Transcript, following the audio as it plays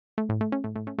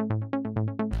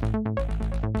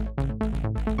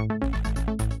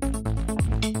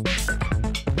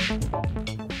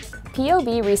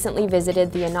POB recently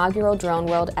visited the inaugural Drone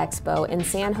World Expo in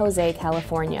San Jose,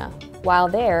 California. While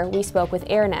there, we spoke with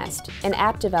Airnest, an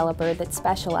app developer that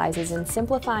specializes in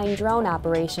simplifying drone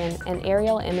operation and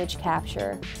aerial image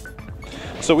capture.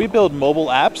 So we build mobile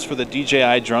apps for the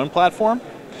DJI drone platform.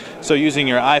 So using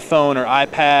your iPhone or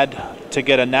iPad to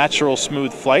get a natural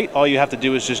smooth flight, all you have to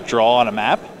do is just draw on a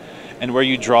map, and where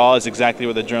you draw is exactly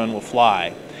where the drone will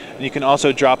fly. And you can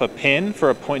also drop a pin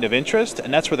for a point of interest,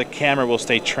 and that's where the camera will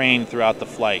stay trained throughout the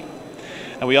flight.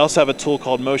 And we also have a tool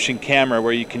called Motion Camera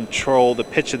where you control the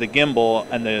pitch of the gimbal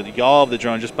and the yaw of the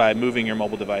drone just by moving your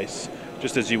mobile device,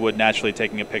 just as you would naturally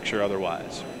taking a picture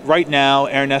otherwise. Right now,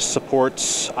 Airnest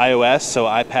supports iOS, so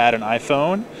iPad and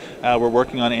iPhone. We're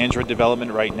working on Android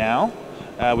development right now.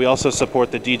 We also support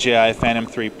the DJI Phantom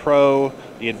 3 Pro,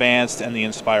 the Advanced, and the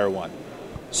Inspire 1.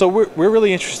 So we're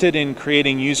really interested in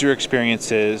creating user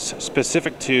experiences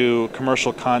specific to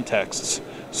commercial contexts.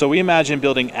 So we imagine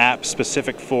building apps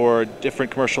specific for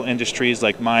different commercial industries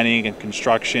like mining and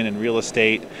construction and real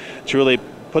estate to really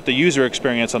put the user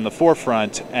experience on the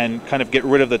forefront and kind of get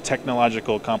rid of the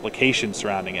technological complications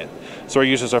surrounding it. So our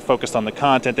users are focused on the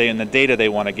content and the data they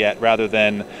want to get rather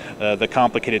than the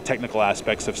complicated technical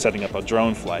aspects of setting up a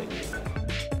drone flight.